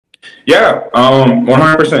Yeah,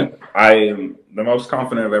 100%. I am the most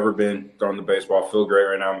confident I've ever been throwing the baseball. I feel great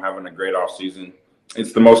right now. I'm having a great off season.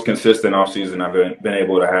 It's the most consistent off season I've been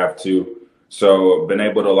able to have too. So been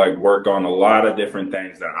able to like work on a lot of different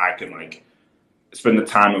things that I can like spend the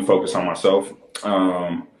time and focus on myself.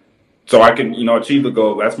 So I can, achieve the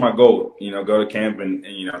goal. That's my goal. Go to camp and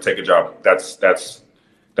take a job. That's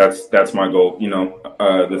my goal.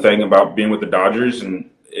 The thing about being with the Dodgers, and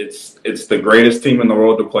it's the greatest team in the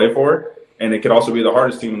world to play for, and it could also be the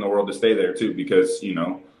hardest team in the world to stay there too, because we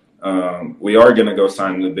are going to go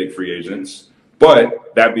sign the big free agents.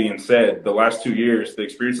 But that being said, the last 2 years, the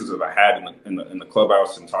experiences that I had in the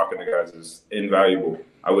clubhouse and talking to guys is invaluable.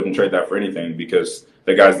 I wouldn't trade that for anything, because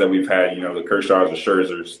the guys that we've had, the Kershaws, the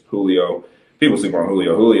Scherzers, Julio. People sleep on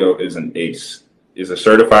Julio. Julio is an ace. Is a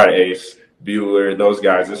certified ace. Bueller, those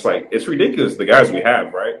guys. It's ridiculous the guys we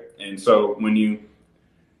have, right? And so when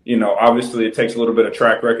obviously it takes a little bit of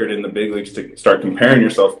track record in the big leagues to start comparing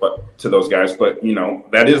yourself to those guys. But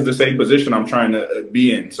that is the same position I'm trying to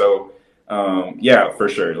be in. So yeah, for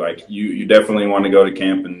sure. Like you definitely want to go to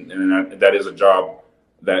camp, and that is a job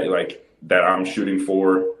that I'm shooting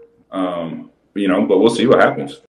for. But we'll see what happens.